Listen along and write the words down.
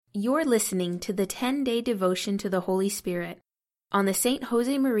You're listening to the 10-day devotion to the Holy Spirit on the St.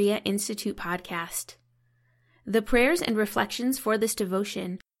 Josemaria Institute podcast. The prayers and reflections for this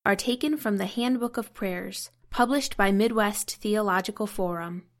devotion are taken from the Handbook of Prayers, published by Midwest Theological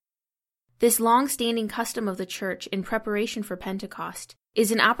Forum. This long-standing custom of the Church in preparation for Pentecost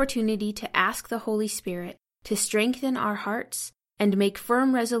is an opportunity to ask the Holy Spirit to strengthen our hearts and make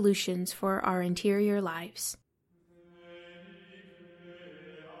firm resolutions for our interior lives.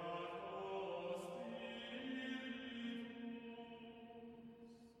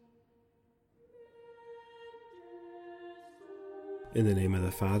 In the name of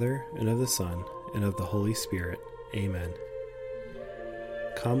the Father, and of the Son, and of the Holy Spirit. Amen.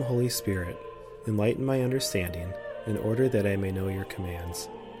 Come, Holy Spirit, enlighten my understanding, in order that I may know your commands.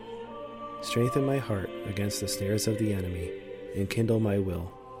 Strengthen my heart against the snares of the enemy, and kindle my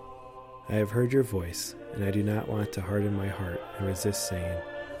will. I have heard your voice, and I do not want to harden my heart and resist saying,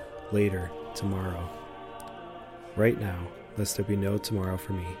 later, tomorrow. Right now, lest there be no tomorrow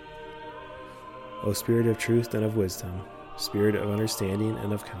for me. O Spirit of truth and of wisdom, Spirit of understanding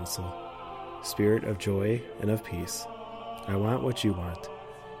and of counsel, Spirit of joy and of peace, I want what you want,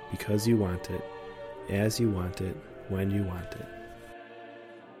 because you want it, as you want it, when you want it.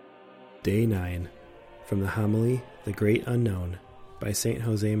 Day 9, from the homily, The Great Unknown, by St.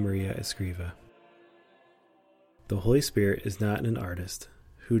 Josemaria Escriva. The Holy Spirit is not an artist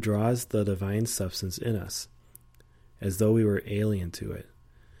who draws the divine substance in us, as though we were alien to it.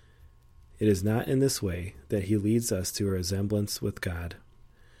 It is not in this way that he leads us to a resemblance with God,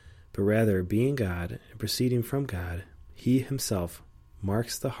 but rather, being God and proceeding from God, he himself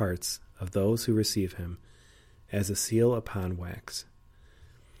marks the hearts of those who receive him as a seal upon wax.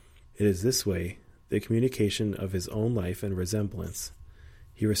 It is this way, the communication of his own life and resemblance,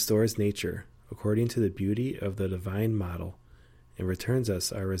 he restores nature according to the beauty of the divine model and returns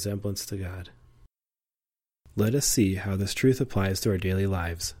us our resemblance to God. Let us see how this truth applies to our daily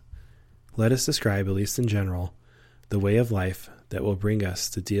lives. Let us describe, at least in general, the way of life that will bring us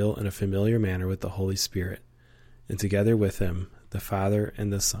to deal in a familiar manner with the Holy Spirit, and together with him, the Father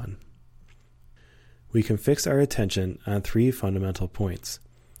and the Son. We can fix our attention on 3 fundamental points: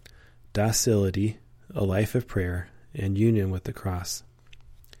 docility, a life of prayer, and union with the cross.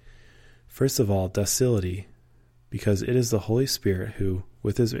 First of all, docility, because it is the Holy Spirit who,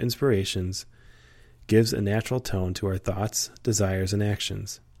 with his inspirations, gives a natural tone to our thoughts, desires, and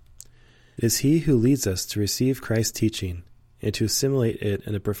actions. It is he who leads us to receive Christ's teaching and to assimilate it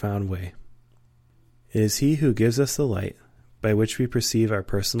in a profound way. It is he who gives us the light by which we perceive our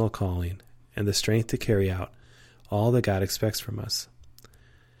personal calling and the strength to carry out all that God expects from us.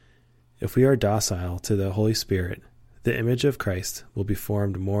 If we are docile to the Holy Spirit, the image of Christ will be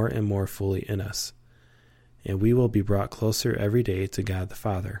formed more and more fully in us, and we will be brought closer every day to God the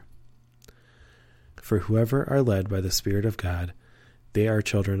Father. For whoever are led by the Spirit of God, they are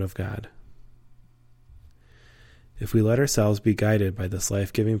children of God. If we let ourselves be guided by this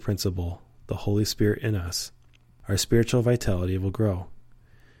life-giving principle, the Holy Spirit in us, our spiritual vitality will grow.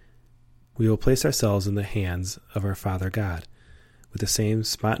 We will place ourselves in the hands of our Father God with the same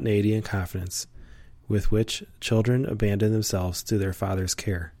spontaneity and confidence with which children abandon themselves to their Father's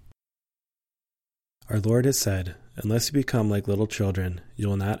care. Our Lord has said, "Unless you become like little children, you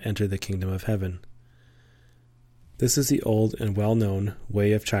will not enter the kingdom of heaven." This is the old and well-known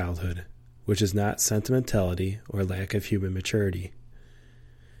way of childhood, which is not sentimentality or lack of human maturity.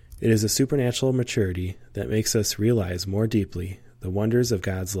 It is a supernatural maturity that makes us realize more deeply the wonders of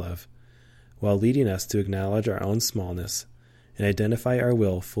God's love, while leading us to acknowledge our own smallness and identify our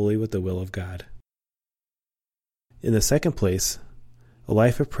will fully with the will of God. In the second place, a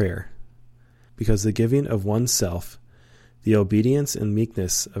life of prayer, because the giving of oneself, the obedience and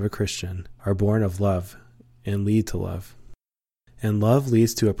meekness of a Christian, are born of love and lead to love. And love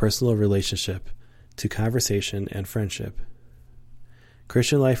leads to a personal relationship, to conversation and friendship.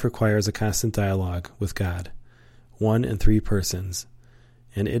 Christian life requires a constant dialogue with God, one in 3 persons,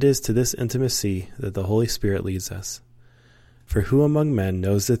 and it is to this intimacy that the Holy Spirit leads us. For who among men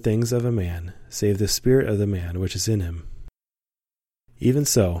knows the things of a man, save the spirit of the man which is in him? Even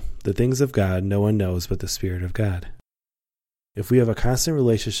so, the things of God no one knows but the Spirit of God. If we have a constant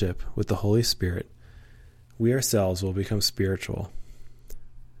relationship with the Holy Spirit, we ourselves will become spiritual.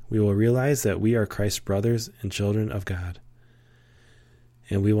 We will realize that we are Christ's brothers and children of God,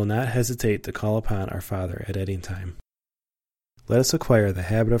 and we will not hesitate to call upon our Father at any time. Let us acquire the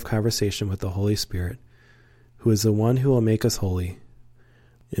habit of conversation with the Holy Spirit, who is the one who will make us holy.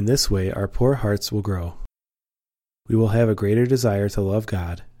 In this way, our poor hearts will grow. We will have a greater desire to love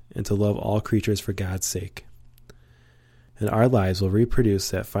God and to love all creatures for God's sake. and our lives will reproduce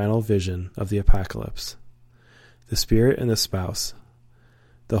that final vision of the apocalypse. The Spirit and the spouse,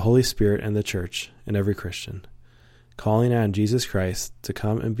 the Holy Spirit and the church, and every Christian, calling on Jesus Christ to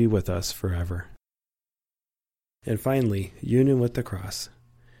come and be with us forever. And finally, union with the cross,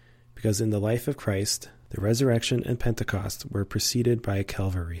 because in the life of Christ, the resurrection and Pentecost were preceded by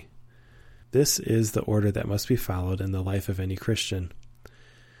Calvary. This is the order that must be followed in the life of any Christian.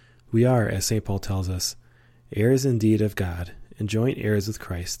 We are, as St. Paul tells us, heirs indeed of God, and joint heirs with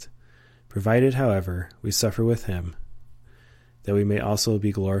Christ, provided, however, we suffer with him, that we may also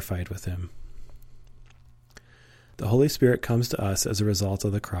be glorified with him. The Holy Spirit comes to us as a result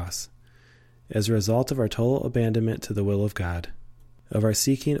of the cross, as a result of our total abandonment to the will of God, of our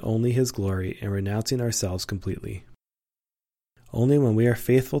seeking only his glory and renouncing ourselves completely. Only when we are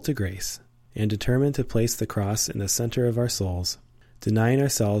faithful to grace and determined to place the cross in the center of our souls, denying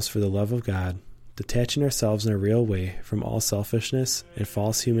ourselves for the love of God, detaching ourselves in a real way from all selfishness and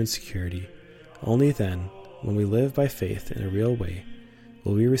false human security, only then, when we live by faith in a real way,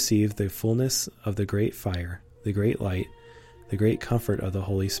 will we receive the fullness of the great fire, the great light, the great comfort of the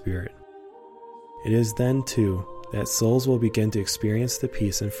Holy Spirit. It is then, too, that souls will begin to experience the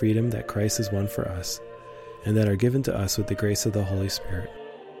peace and freedom that Christ has won for us, and that are given to us with the grace of the Holy Spirit.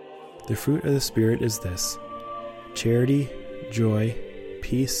 The fruit of the Spirit is this: charity, joy,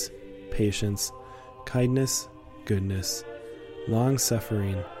 peace, patience, kindness, goodness,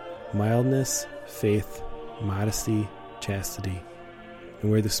 long-suffering, mildness, faith, modesty, chastity. And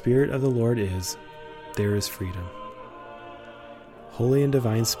where the Spirit of the Lord is, there is freedom. Holy and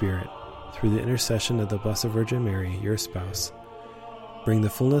divine Spirit, through the intercession of the Blessed Virgin Mary, your spouse, bring the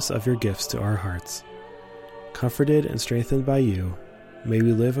fullness of your gifts to our hearts. Comforted and strengthened by you, may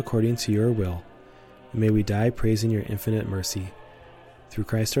we live according to your will, and may we die praising your infinite mercy. Through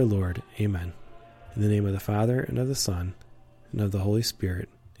Christ our Lord. Amen. In the name of the Father, and of the Son, and of the Holy Spirit.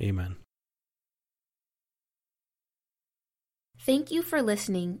 Amen. Thank you for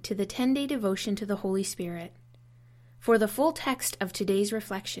listening to the 10-Day Devotion to the Holy Spirit. For the full text of today's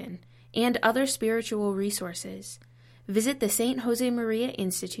reflection and other spiritual resources, visit the St. Josemaria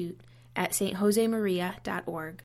Institute at stjosemaria.org.